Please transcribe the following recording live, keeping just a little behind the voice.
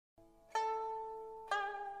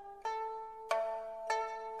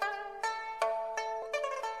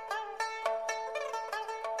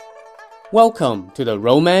Welcome to the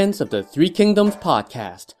Romance of the Three Kingdoms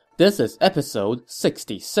podcast. This is episode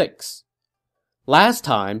 66. Last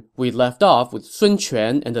time, we left off with Sun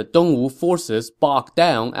Quan and the Dongwu forces bogged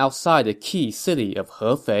down outside the key city of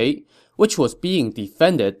Hefei, which was being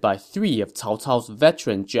defended by three of Cao Cao's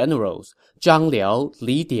veteran generals, Zhang Liao,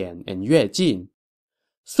 Li Dian, and Yue Jin.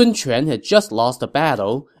 Sun Quan had just lost a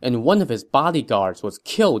battle, and one of his bodyguards was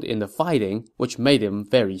killed in the fighting, which made him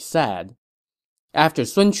very sad. After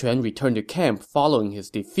Sun Quan returned to camp following his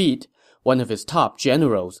defeat, one of his top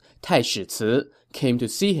generals, Taishi Ci, came to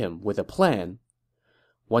see him with a plan.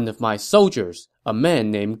 One of my soldiers, a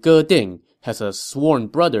man named Ge Ding, has a sworn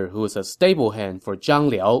brother who is a stable hand for Zhang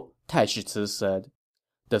Liao, Taishi Ci said.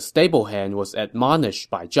 The stable hand was admonished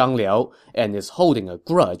by Zhang Liao and is holding a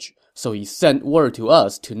grudge, so he sent word to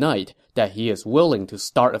us tonight that he is willing to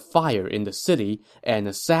start a fire in the city and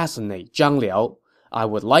assassinate Zhang Liao. I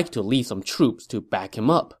would like to lead some troops to back him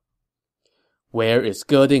up. Where is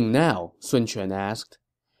Ge Ding now? Sun Quan asked.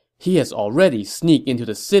 He has already sneaked into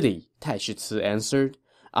the city, Taishi Ci answered.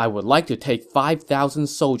 I would like to take 5,000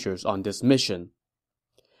 soldiers on this mission.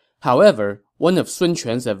 However, one of Sun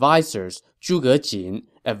Quan's advisors, Zhuge Jin,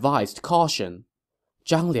 advised caution.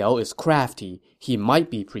 Zhang Liao is crafty. He might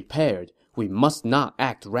be prepared. We must not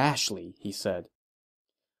act rashly, he said.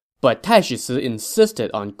 But Taishi Ci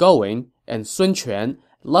insisted on going, and Sun Quan,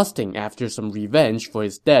 lusting after some revenge for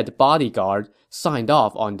his dead bodyguard, signed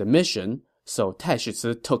off on the mission, so Taishi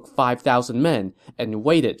Ci took 5,000 men and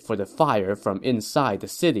waited for the fire from inside the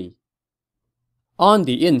city. On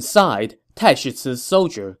the inside, Taishi Ci's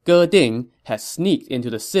soldier, Ge Ding, had sneaked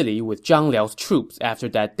into the city with Zhang Liao's troops after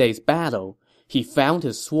that day's battle. He found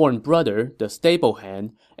his sworn brother, the stable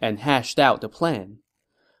hand, and hashed out the plan.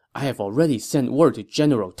 I have already sent word to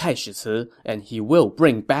General Taishi Ci, and he will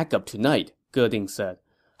bring backup tonight, Ge Ding said.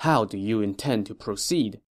 How do you intend to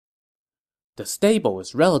proceed? The stable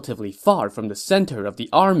is relatively far from the center of the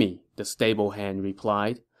army, the stable hand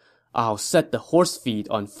replied. I'll set the horse feed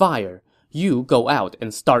on fire. You go out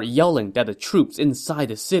and start yelling that the troops inside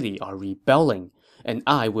the city are rebelling, and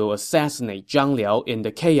I will assassinate Zhang Liao in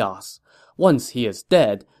the chaos. Once he is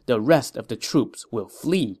dead, the rest of the troops will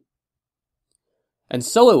flee. And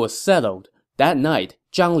so it was settled. That night,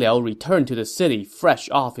 Zhang Liao returned to the city fresh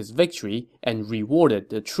off his victory and rewarded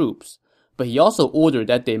the troops. But he also ordered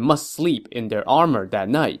that they must sleep in their armor that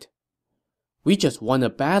night. We just won a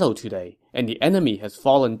battle today, and the enemy has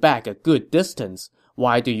fallen back a good distance.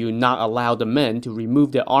 Why do you not allow the men to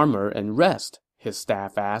remove their armor and rest? His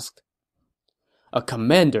staff asked. A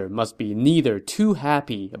commander must be neither too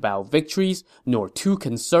happy about victories nor too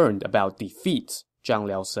concerned about defeats, Zhang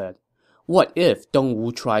Liao said. What if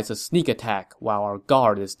Dongwu tries a sneak attack while our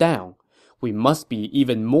guard is down? We must be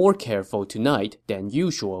even more careful tonight than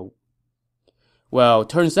usual. Well,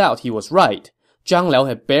 turns out he was right. Zhang Liao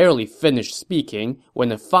had barely finished speaking when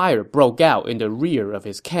a fire broke out in the rear of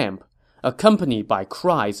his camp, accompanied by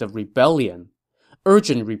cries of rebellion.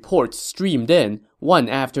 Urgent reports streamed in, one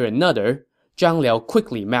after another. Zhang Liao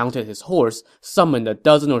quickly mounted his horse, summoned a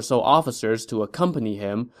dozen or so officers to accompany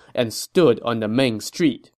him, and stood on the main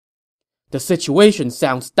street. The situation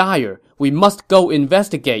sounds dire. We must go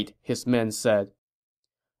investigate, his men said.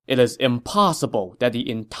 It is impossible that the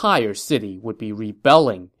entire city would be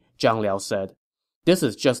rebelling, Zhang Liao said. This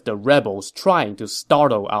is just the rebels trying to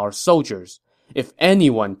startle our soldiers. If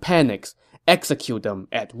anyone panics, execute them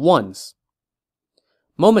at once.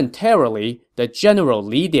 Momentarily, the general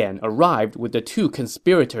Li Dian arrived with the two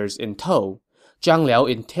conspirators in tow. Zhang Liao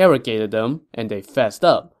interrogated them, and they fessed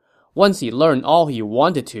up. Once he learned all he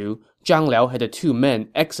wanted to, Zhang Liao had the two men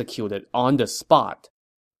executed on the spot.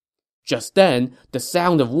 Just then, the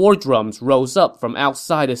sound of war drums rose up from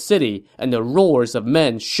outside the city, and the roars of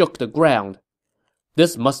men shook the ground.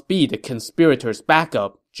 This must be the conspirators'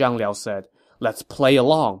 backup, Zhang Liao said. Let's play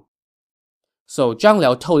along. So Zhang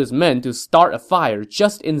Liao told his men to start a fire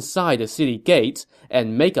just inside the city gates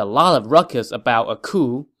and make a lot of ruckus about a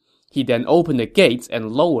coup. He then opened the gates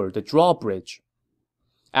and lowered the drawbridge.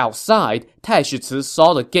 Outside, Taishi Ci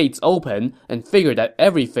saw the gates open and figured that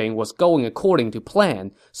everything was going according to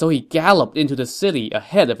plan, so he galloped into the city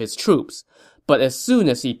ahead of his troops. But as soon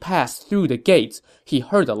as he passed through the gates, he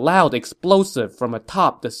heard a loud explosive from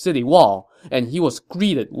atop the city wall, and he was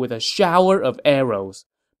greeted with a shower of arrows.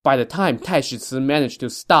 By the time Taishi Ci managed to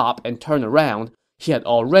stop and turn around, he had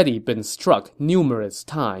already been struck numerous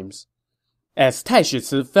times. As Taishi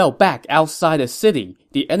Ci fell back outside the city,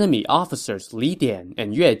 the enemy officers Li Dian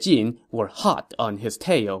and Yue Jin were hot on his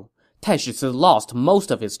tail. Taishi Ci lost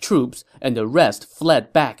most of his troops, and the rest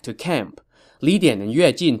fled back to camp. Li Dian and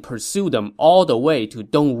Yue Jin pursued them all the way to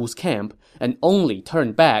Dongwu's camp, and only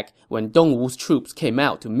turned back when Dongwu's troops came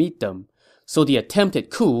out to meet them. So the attempted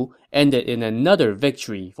coup ended in another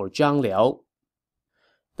victory for Zhang Liao.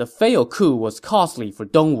 The failed coup was costly for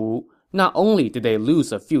Dongwu. Not only did they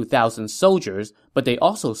lose a few thousand soldiers, but they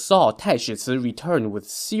also saw Taishci return with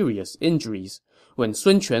serious injuries. When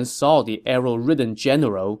Sun Quan saw the arrow-ridden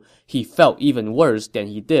general, he felt even worse than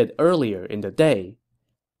he did earlier in the day.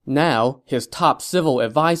 Now, his top civil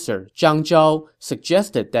advisor, Zhang Zhao,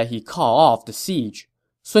 suggested that he call off the siege.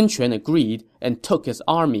 Sun Quan agreed and took his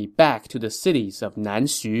army back to the cities of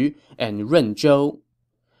Nanxu and Renzhou.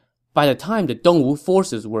 By the time the Dongwu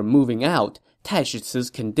forces were moving out, Taishici's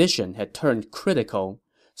condition had turned critical.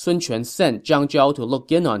 Sun Quan sent Zhang Zhao to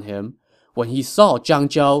look in on him. When he saw Zhang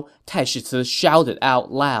Zhao, Taishici shouted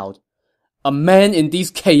out loud, "A man in these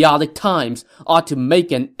chaotic times ought to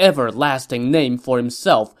make an everlasting name for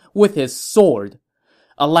himself with his sword.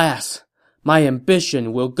 Alas, my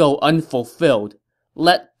ambition will go unfulfilled.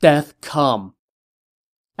 Let death come."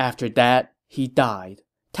 After that, he died.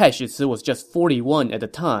 Taishci was just 41 at the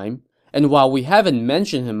time, and while we haven't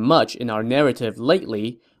mentioned him much in our narrative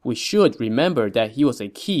lately, we should remember that he was a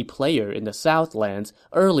key player in the Southlands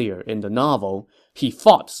earlier in the novel. He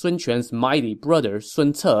fought Sun Quan's mighty brother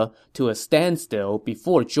Sun Ce to a standstill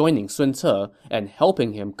before joining Sun Ce and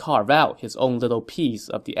helping him carve out his own little piece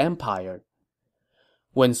of the empire.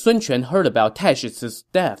 When Sun Quan heard about Taishici's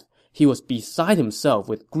death, he was beside himself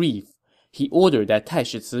with grief. He ordered that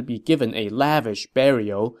Taishci be given a lavish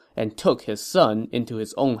burial and took his son into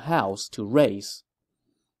his own house to raise.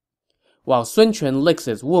 While Sun Quan licks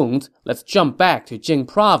his wounds, let's jump back to Jing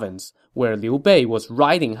province, where Liu Bei was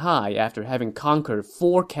riding high after having conquered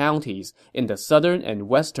 4 counties in the southern and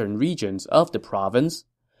western regions of the province.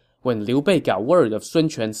 When Liu Bei got word of Sun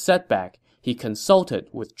Quan's setback, he consulted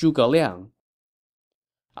with Zhuge Liang.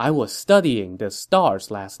 "I was studying the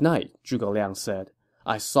stars last night," Zhuge Liang said.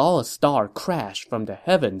 "I saw a star crash from the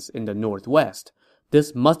heavens in the northwest.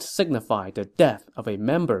 This must signify the death of a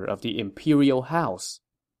member of the imperial house."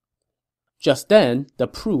 Just then, the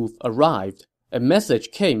proof arrived. A message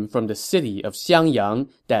came from the city of Xiangyang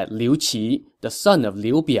that Liu Qi, the son of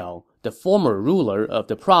Liu Biao, the former ruler of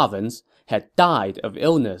the province, had died of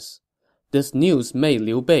illness. This news made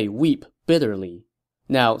Liu Bei weep bitterly.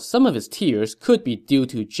 Now, some of his tears could be due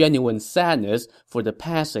to genuine sadness for the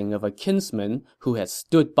passing of a kinsman who had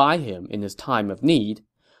stood by him in his time of need.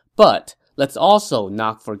 But let's also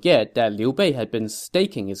not forget that Liu Bei had been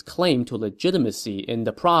staking his claim to legitimacy in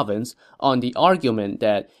the province on the argument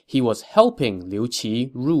that he was helping Liu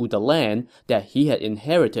Qi rule the land that he had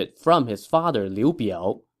inherited from his father Liu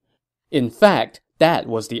Biao. In fact, that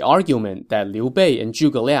was the argument that Liu Bei and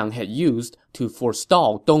Zhuge Liang had used to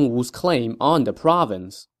forestall Dongwu's claim on the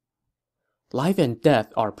province. "Life and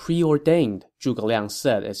death are preordained," Zhuge Liang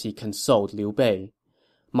said as he consoled Liu Bei.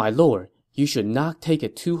 "My lord, you should not take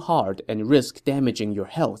it too hard and risk damaging your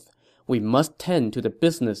health. We must tend to the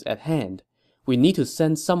business at hand. We need to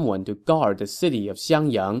send someone to guard the city of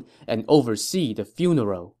Xiangyang and oversee the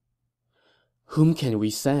funeral." "Whom can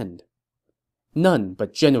we send?" "None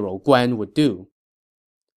but General Guan would do."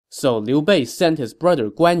 So Liu Bei sent his brother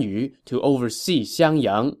Guan Yu to oversee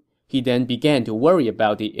Xiangyang. He then began to worry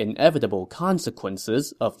about the inevitable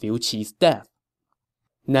consequences of Liu Qi's death.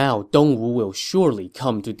 "Now Dongwu will surely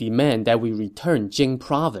come to demand that we return Jing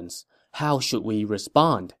province. How should we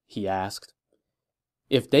respond?" he asked.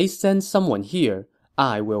 "If they send someone here,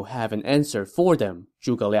 I will have an answer for them,"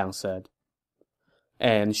 Zhuge Liang said.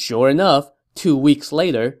 And sure enough, 2 weeks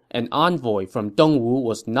later, an envoy from Dongwu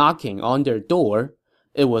was knocking on their door.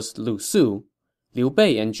 It was Lu Su. Liu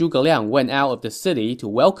Bei and Zhuge Liang went out of the city to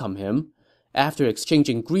welcome him. After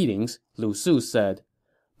exchanging greetings, Lu Su said,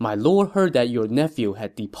 "My lord heard that your nephew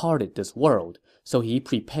had departed this world, so he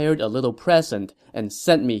prepared a little present and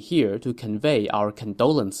sent me here to convey our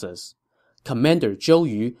condolences. Commander Zhou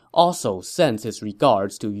Yu also sends his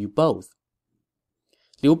regards to you both."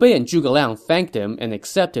 Liu Bei and Zhuge Liang thanked him and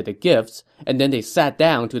accepted the gifts, and then they sat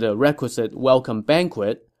down to the requisite welcome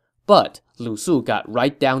banquet. But Lu Su got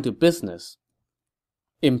right down to business.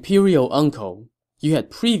 "Imperial uncle, you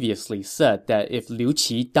had previously said that if Liu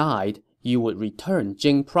Qi died, you would return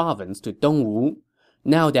Jing province to Dongwu.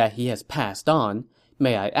 Now that he has passed on,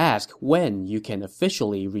 may I ask when you can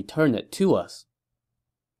officially return it to us?"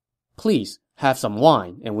 "Please, have some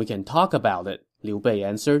wine and we can talk about it," Liu Bei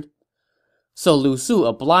answered. So Lu Su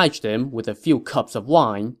obliged him with a few cups of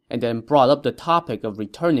wine and then brought up the topic of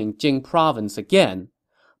returning Jing province again.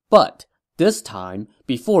 But this time,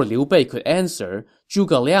 before Liu Bei could answer,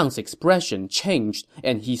 Zhuge Liang's expression changed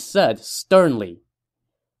and he said sternly,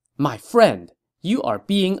 "My friend, you are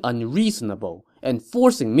being unreasonable, and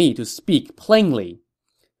forcing me to speak plainly.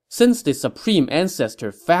 Since the supreme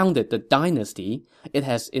ancestor founded the dynasty, it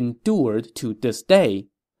has endured to this day.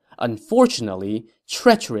 Unfortunately,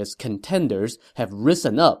 treacherous contenders have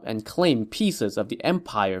risen up and claimed pieces of the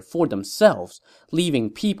empire for themselves, leaving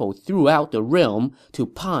people throughout the realm to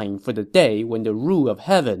pine for the day when the rule of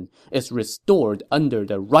heaven is restored under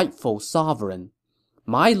the rightful sovereign.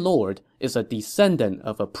 My lord is a descendant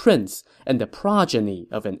of a prince and the progeny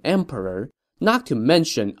of an emperor, not to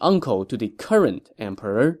mention uncle to the current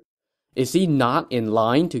emperor. Is he not in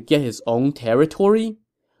line to get his own territory?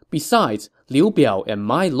 Besides, Liu Biao and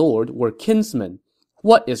my lord were kinsmen.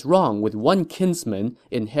 What is wrong with one kinsman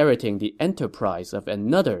inheriting the enterprise of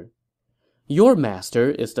another? Your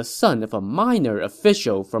master is the son of a minor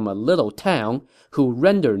official from a little town who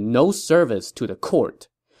rendered no service to the court.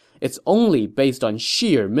 It's only based on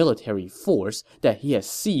sheer military force that he has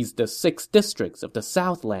seized the 6 districts of the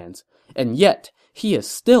Southlands, and yet he is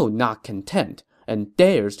still not content and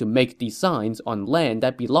dares to make designs on land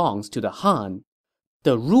that belongs to the Han.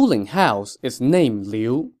 The ruling house is named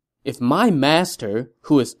Liu. If my master,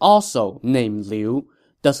 who is also named Liu,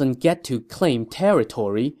 doesn't get to claim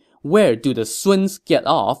territory, where do the Suns get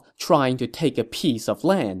off trying to take a piece of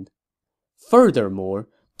land? Furthermore,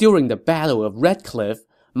 during the Battle of Red Cliff,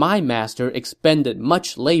 my master expended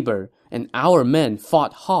much labor, and our men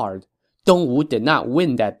fought hard. Dongwu did not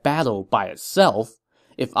win that battle by itself.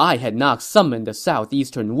 If I had not summoned the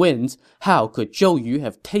southeastern winds, how could Zhou Yu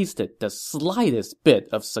have tasted the slightest bit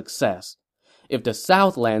of success? If the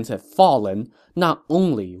Southlands had fallen, not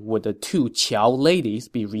only would the 2 Qiao ladies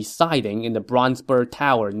be residing in the Bronze Bird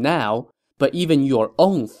Tower now, but even your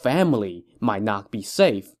own family might not be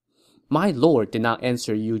safe. My lord did not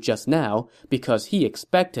answer you just now because he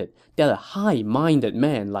expected that a high-minded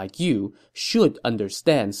man like you should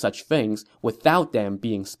understand such things without them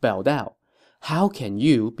being spelled out. How can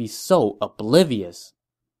you be so oblivious?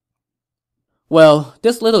 Well,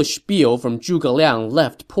 this little spiel from Zhuge Liang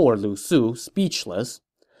left poor Lu Su speechless.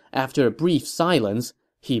 After a brief silence,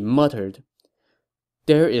 he muttered,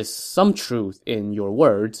 "There is some truth in your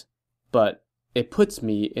words, but it puts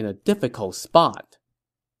me in a difficult spot."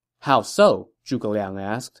 "How so?" Zhuge Liang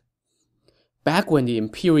asked. "Back when the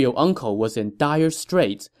imperial uncle was in dire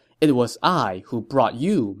straits, it was I who brought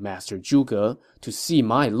you, Master Zhuge, to see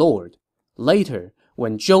my lord. Later,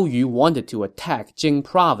 when Zhou Yu wanted to attack Jing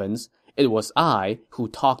province, it was I who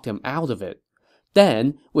talked him out of it.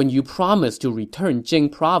 Then, when you promised to return Jing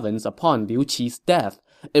province upon Liu Qi's death,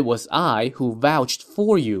 it was I who vouched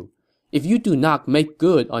for you. If you do not make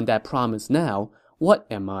good on that promise now, what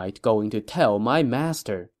am I going to tell my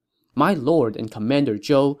master? My lord and Commander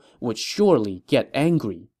Zhou would surely get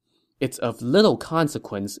angry. It's of little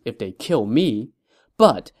consequence if they kill me.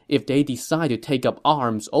 But if they decide to take up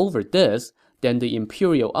arms over this, then the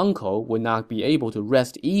imperial uncle would not be able to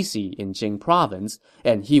rest easy in Jing province,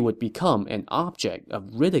 and he would become an object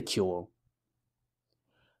of ridicule."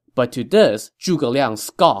 But to this, Zhuge Liang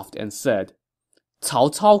scoffed and said, "Cao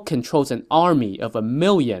Cao controls an army of 1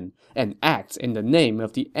 million and acts in the name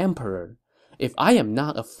of the emperor. If I am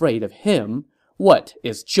not afraid of him, what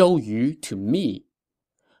is Zhou Yu to me?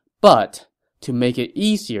 But, to make it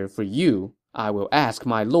easier for you, I will ask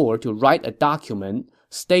my lord to write a document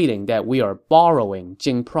stating that we are borrowing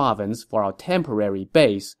Jing province for our temporary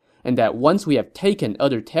base, and that once we have taken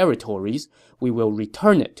other territories, we will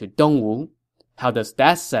return it to Dongwu. How does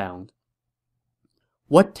that sound?"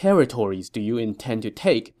 "What territories do you intend to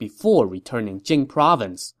take before returning Jing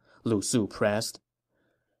province?" Lu Su pressed.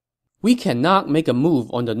 "We cannot make a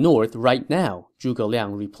move on the north right now," Zhuge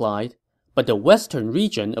Liang replied. "But the western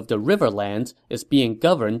region of the Riverlands is being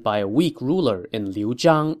governed by a weak ruler in Liu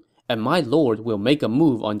Zhang, and my lord will make a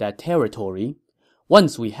move on that territory.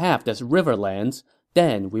 Once we have this Riverlands,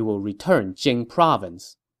 then we will return Jing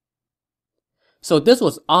province." So this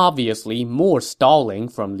was obviously more stalling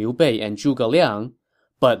from Liu Bei and Zhuge Liang,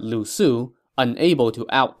 but Lu Su, unable to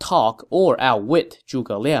out-talk or outwit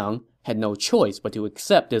Zhuge Liang, had no choice but to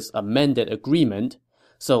accept this amended agreement.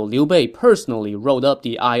 So Liu Bei personally wrote up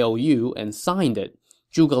the IOU and signed it.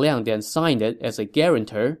 Zhuge Liang then signed it as a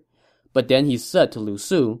guarantor. But then he said to Lu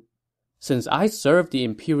Su, "Since I serve the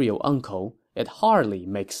imperial uncle, it hardly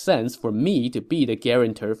makes sense for me to be the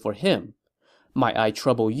guarantor for him. Might I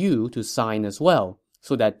trouble you to sign as well,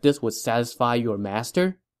 so that this would satisfy your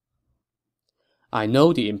master?" "I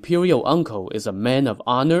know the imperial uncle is a man of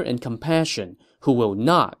honor and compassion who will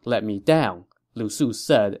not let me down," Lu Su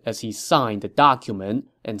said as he signed the document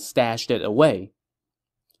and stashed it away.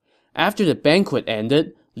 After the banquet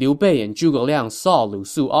ended, Liu Bei and Zhuge Liang saw Lu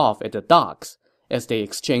Su off at the docks, As they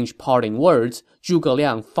exchanged parting words, Zhuge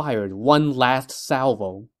Liang fired one last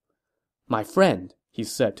salvo. "My friend," he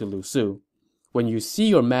said to Lu Su, "when you see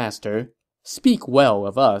your master, speak well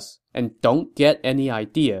of us and don't get any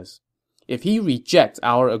ideas. If he rejects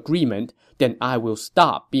our agreement, then I will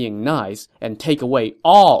stop being nice and take away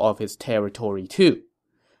all of his territory too.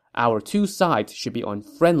 Our two sides should be on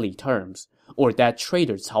friendly terms, or that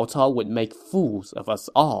traitor Cao Cao would make fools of us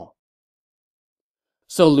all."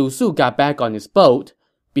 So Lu Su got back on his boat.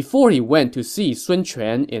 Before he went to see Sun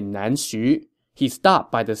Quan in Nanxu, he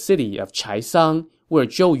stopped by the city of Chaisang, where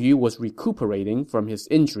Zhou Yu was recuperating from his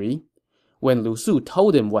injury. When Lu Su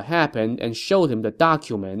told him what happened and showed him the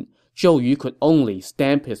document, Zhou Yu could only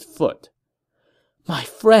stamp his foot. "My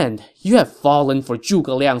friend, you have fallen for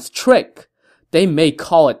Zhuge Liang's trick. They may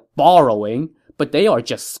call it borrowing, but they are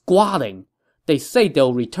just squatting. They say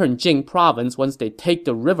they'll return Jing province once they take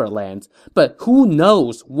the riverlands, but who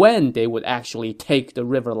knows when they would actually take the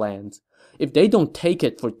riverlands? If they don't take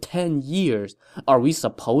it for 10 years, are we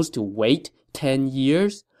supposed to wait 10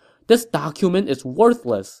 years? This document is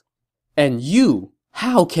worthless. And you,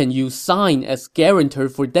 how can you sign as guarantor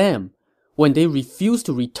for them? When they refuse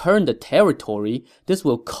to return the territory, this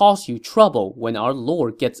will cause you trouble when our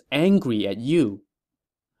lord gets angry at you."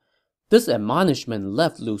 This admonishment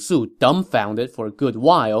left Lu Su dumbfounded for a good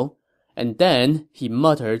while, and then he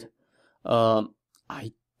muttered,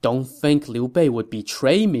 I don't think Liu Bei would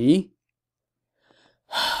betray me."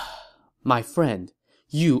 "My friend,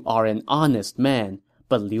 you are an honest man,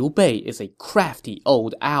 but Liu Bei is a crafty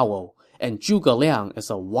old owl, and Zhuge Liang is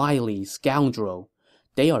a wily scoundrel.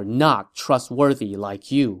 They are not trustworthy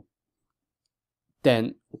like you."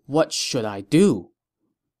 "Then what should I do?"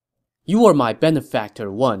 "You were my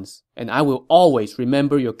benefactor once, and I will always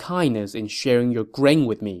remember your kindness in sharing your grain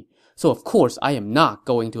with me, so of course I am not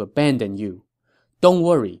going to abandon you. Don't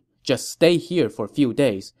worry, just stay here for a few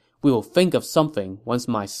days. We will think of something once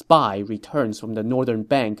my spy returns from the northern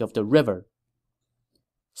bank of the river."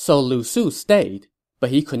 So Lu Su stayed, but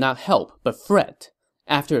he could not help but fret.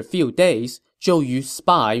 After a few days, Zhou Yu's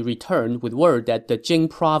spy returned with word that the Jing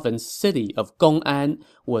province city of Gong'an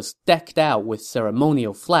was decked out with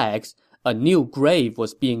ceremonial flags, a new grave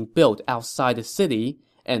was being built outside the city,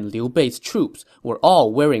 and Liu Bei's troops were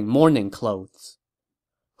all wearing mourning clothes.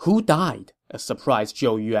 "Who died?" a surprised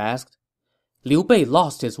Zhou Yu asked. "Liu Bei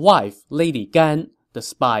lost his wife, Lady Gan," the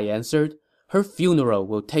spy answered. "Her funeral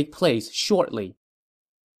will take place shortly."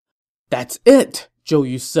 "That's it," Zhou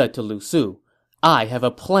Yu said to Lu Su. "I have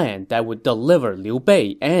a plan that would deliver Liu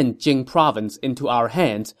Bei and Jing province into our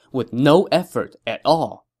hands with no effort at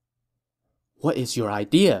all." "What is your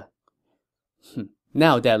idea?"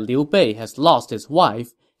 "Now that Liu Bei has lost his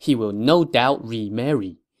wife, he will no doubt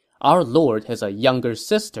remarry. Our lord has a younger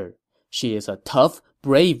sister. She is a tough,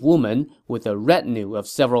 brave woman with a retinue of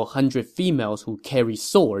several hundred females who carry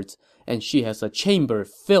swords, and she has a chamber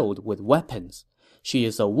filled with weapons. She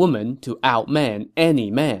is a woman to outman any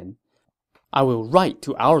man. I will write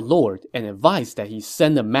to our lord and advise that he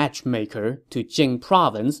send a matchmaker to Jing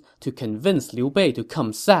province to convince Liu Bei to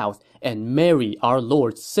come south and marry our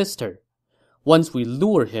lord's sister. Once we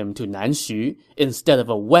lure him to Nanxu, instead of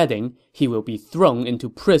a wedding, he will be thrown into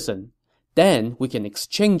prison. Then we can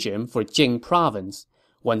exchange him for Jing province.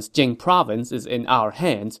 Once Jing province is in our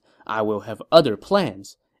hands, I will have other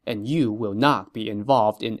plans, and you will not be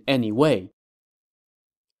involved in any way."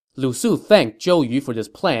 Lu Su thanked Zhou Yu for this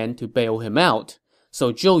plan to bail him out,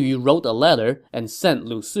 so Zhou Yu wrote a letter and sent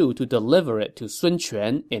Lu Su to deliver it to Sun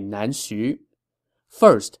Quan in Nanxu.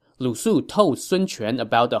 First, Lu Su told Sun Quan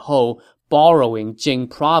about the whole borrowing Jing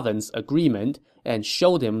province agreement and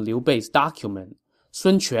showed him Liu Bei's document.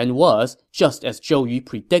 Sun Quan was, just as Zhou Yu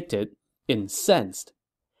predicted, incensed.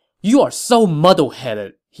 "You are so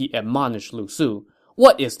muddle-headed," he admonished Lu Su.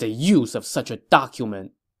 "What is the use of such a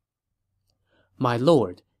document?" "My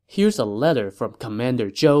lord, here's a letter from Commander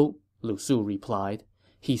Zhou," Lu Su replied.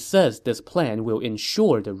 "He says this plan will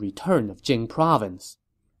ensure the return of Jing province."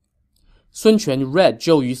 Sun Quan read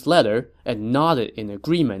Zhou Yu's letter and nodded in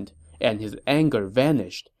agreement, and his anger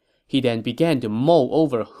vanished. He then began to mull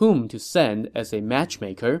over whom to send as a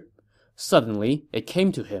matchmaker. Suddenly, it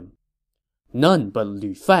came to him. None but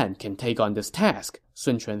Lu Fan can take on this task,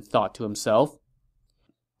 Sun Quan thought to himself.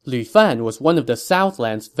 Lu Fan was one of the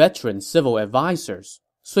Southland's veteran civil advisors.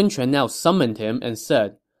 Sun Quan now summoned him and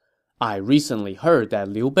said, "I recently heard that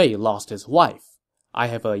Liu Bei lost his wife. I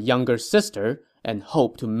have a younger sister and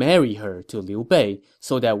hope to marry her to Liu Bei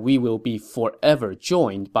so that we will be forever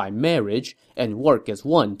joined by marriage and work as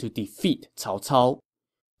one to defeat Cao Cao.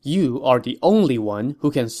 You are the only one who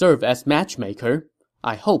can serve as matchmaker.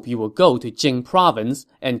 I hope you will go to Jing province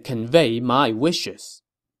and convey my wishes.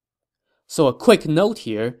 So a quick note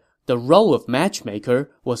here, the role of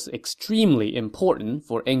matchmaker was extremely important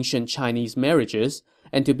for ancient Chinese marriages,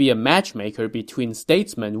 and to be a matchmaker between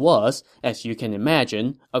statesmen was, as you can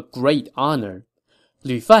imagine, a great honor.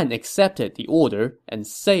 Lu Fan accepted the order and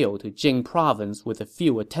sailed to Jing province with a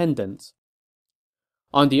few attendants.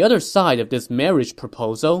 On the other side of this marriage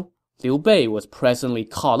proposal, Liu Bei was presently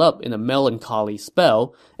caught up in a melancholy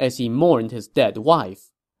spell as he mourned his dead wife.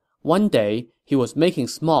 One day, he was making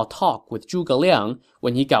small talk with Zhuge Liang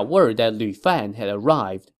when he got word that Lu Fan had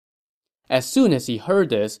arrived. As soon as he heard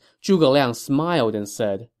this, Zhuge Liang smiled and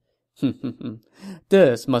said,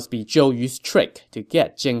 "This must be Zhou Yu's trick to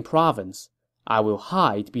get Jing province. I will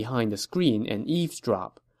hide behind the screen and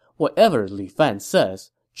eavesdrop. Whatever Lu Fan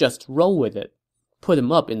says, just roll with it. Put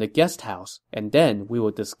him up in the guest house, and then we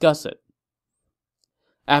will discuss it."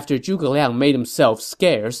 After Zhuge Liang made himself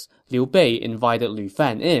scarce, Liu Bei invited Lu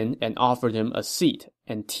Fan in and offered him a seat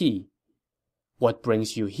and tea. "What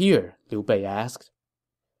brings you here?" Liu Bei asked.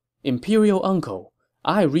 "Imperial uncle,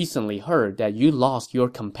 I recently heard that you lost your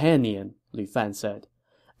companion," Lu Fan said.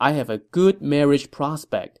 "I have a good marriage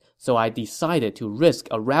prospect, so I decided to risk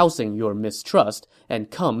arousing your mistrust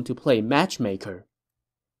and come to play matchmaker."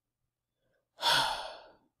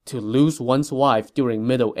 To lose one's wife during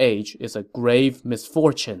middle age is a grave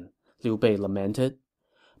misfortune, Liu Bei lamented.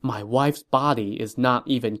 My wife's body is not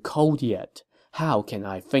even cold yet. How can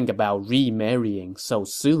I think about remarrying so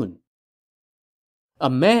soon? A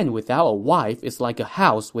man without a wife is like a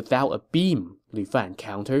house without a beam, Lu Fan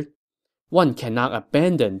countered. One cannot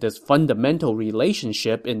abandon this fundamental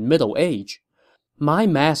relationship in middle age. My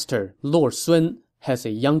master, Lord Sun, has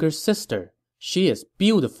a younger sister. She is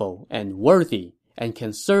beautiful and worthy, and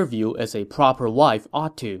can serve you as a proper wife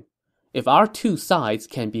ought to. If our two sides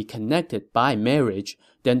can be connected by marriage,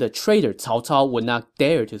 then the traitor Cao Cao would not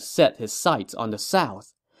dare to set his sights on the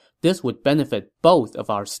south. This would benefit both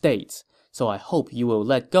of our states, so I hope you will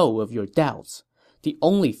let go of your doubts. The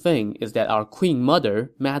only thing is that our queen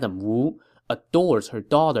mother, Madame Wu, adores her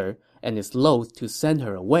daughter and is loath to send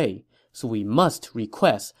her away, so we must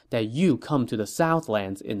request that you come to the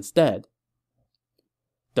Southlands instead.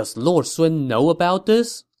 Does Lord Sun know about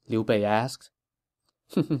this? Liu Bei asked.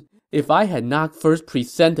 If I had not first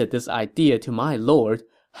presented this idea to my lord,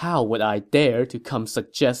 how would I dare to come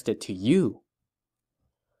suggest it to you?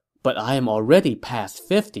 But I am already past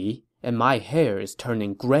 50, and my hair is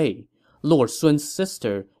turning gray. Lord Sun's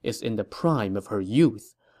sister is in the prime of her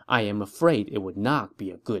youth. I am afraid it would not be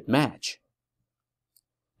a good match.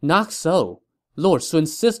 Not so. Lord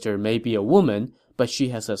Sun's sister may be a woman, but she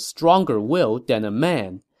has a stronger will than a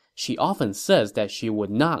man. She often says that she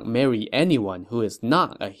would not marry anyone who is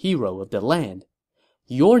not a hero of the land.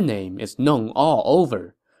 Your name is known all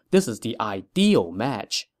over. This is the ideal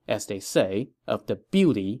match, as they say, of the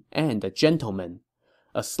beauty and the gentleman.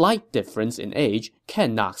 A slight difference in age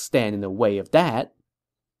cannot stand in the way of that.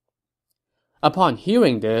 Upon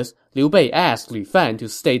hearing this, Liu Bei asked Lu Fan to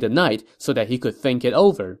stay the night so that he could think it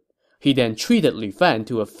over. He then treated Lu Fan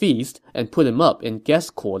to a feast and put him up in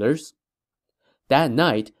guest quarters. That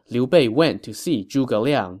night, Liu Bei went to see Zhuge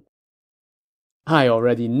Liang. I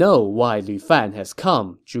already know why Lu Fan has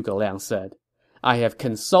come, Zhuge Liang said. I have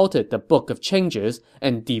consulted the Book of Changes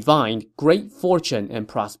and divined great fortune and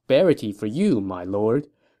prosperity for you, my lord.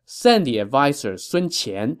 Send the adviser Sun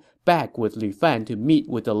Qian back with Lu Fan to meet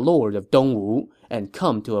with the lord of Dongwu and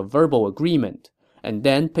come to a verbal agreement, and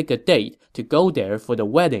then pick a date to go there for the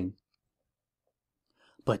wedding.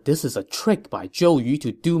 But this is a trick by Zhou Yu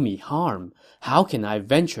to do me harm. How can I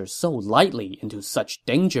venture so lightly into such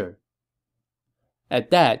danger?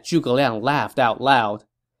 At that, Zhuge Liang laughed out loud.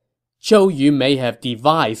 Zhou Yu may have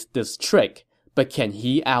devised this trick, but can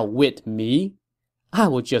he outwit me? I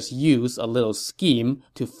will just use a little scheme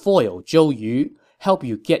to foil Zhou Yu, help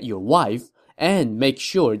you get your wife, and make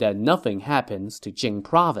sure that nothing happens to Jing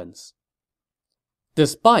province.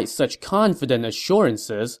 Despite such confident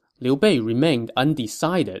assurances, Liu Bei remained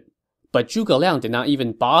undecided. But Zhuge Liang did not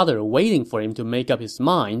even bother waiting for him to make up his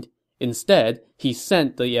mind. Instead, he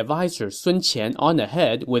sent the adviser Sun Qian on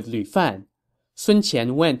ahead with Lu Fan. Sun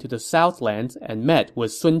Qian went to the Southlands and met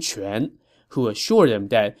with Sun Quan, who assured him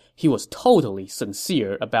that he was totally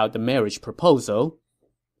sincere about the marriage proposal.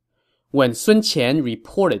 When Sun Qian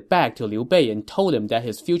reported back to Liu Bei and told him that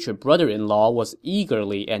his future brother-in-law was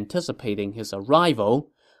eagerly anticipating his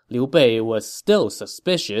arrival, Liu Bei was still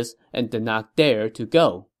suspicious and did not dare to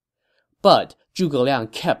go. But Zhuge Liang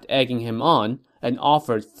kept egging him on and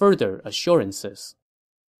offered further assurances.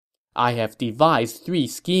 I have devised 3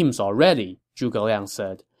 schemes already, Zhuge Liang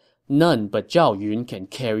said. none but Zhao Yun can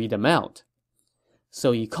carry them out.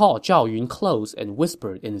 So he called Zhao Yun close and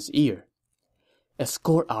whispered in his ear,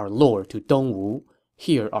 "Escort our lord to Dongwu.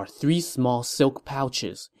 Here are 3 small silk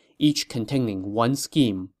pouches, each containing 1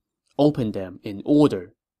 scheme. Open them in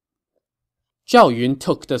order." Zhao Yun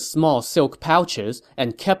took the small silk pouches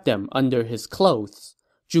and kept them under his clothes.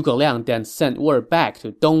 Zhuge Liang then sent word back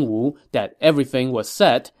to Dongwu that everything was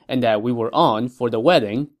set and that we were on for the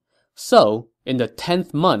wedding. So, in the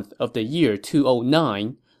 10th month of the year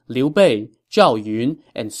 209, Liu Bei, Zhao Yun,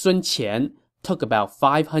 and Sun Qian took about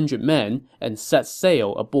 500 men and set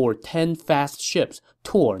sail aboard 10 fast ships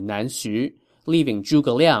toward Nanxu, leaving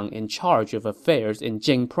Zhuge Liang in charge of affairs in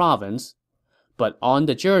Jing province. But on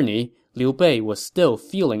the journey, Liu Bei was still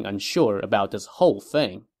feeling unsure about this whole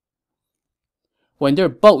thing. When their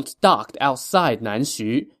boats docked outside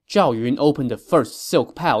Nanxu, Zhao Yun opened the first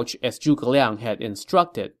silk pouch as Zhuge Liang had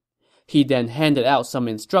instructed. He then handed out some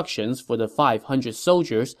instructions for the 500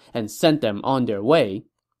 soldiers and sent them on their way.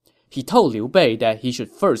 He told Liu Bei that he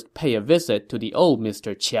should first pay a visit to the old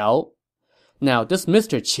Mr. Qiao. Now, this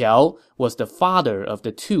Mr. Qiao was the father of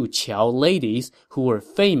the 2 Qiao ladies who were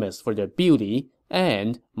famous for their beauty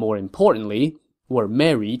and, more importantly, were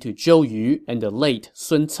married to Zhou Yu and the late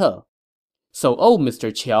Sun Ce. So old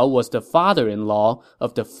Mr. Qiao was the father-in-law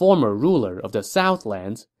of the former ruler of the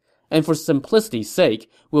Southlands, and for simplicity's sake,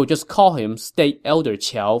 we'll just call him State Elder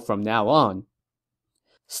Qiao from now on.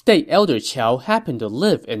 State Elder Qiao happened to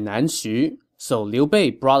live in Nanxu, so Liu Bei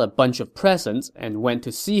brought a bunch of presents and went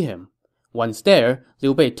to see him. Once there,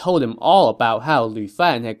 Liu Bei told him all about how Lu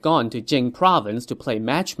Fan had gone to Jing province to play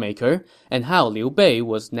matchmaker, and how Liu Bei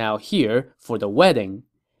was now here for the wedding.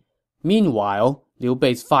 Meanwhile, Liu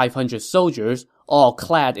Bei's 500 soldiers, all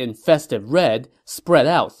clad in festive red, spread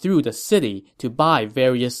out through the city to buy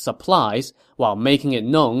various supplies, while making it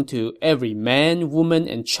known to every man, woman,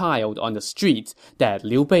 and child on the streets that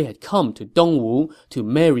Liu Bei had come to Dongwu to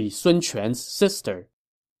marry Sun Quan's sister.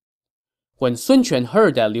 When Sun Quan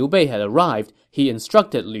heard that Liu Bei had arrived, he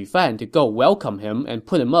instructed Lu Fan to go welcome him and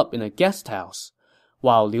put him up in a guest house.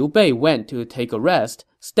 While Liu Bei went to take a rest,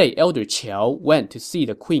 State Elder Qiao went to see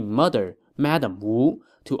the Queen Mother, Madame Wu,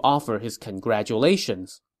 to offer his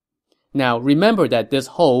congratulations. Now, remember that this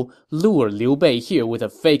whole lure Liu Bei here with a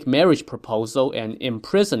fake marriage proposal and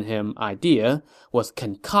imprison him idea was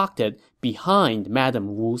concocted behind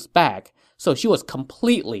Madame Wu's back, so she was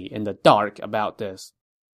completely in the dark about this.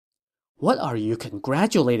 "What are you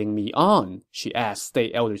congratulating me on?" she asked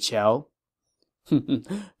State Elder Qiao.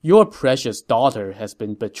 "Your precious daughter has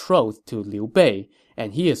been betrothed to Liu Bei,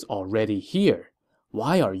 and he is already here.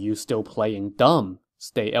 Why are you still playing dumb?"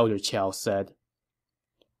 State Elder Qiao said.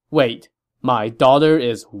 "Wait, my daughter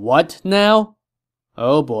is what now?"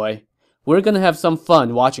 Oh boy, we're gonna have some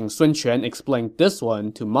fun watching Sun Quan explain this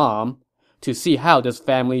one to Mom. To see how this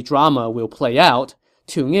family drama will play out,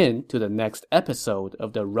 tune in to the next episode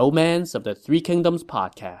of the Romance of the Three Kingdoms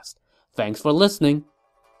podcast. Thanks for listening.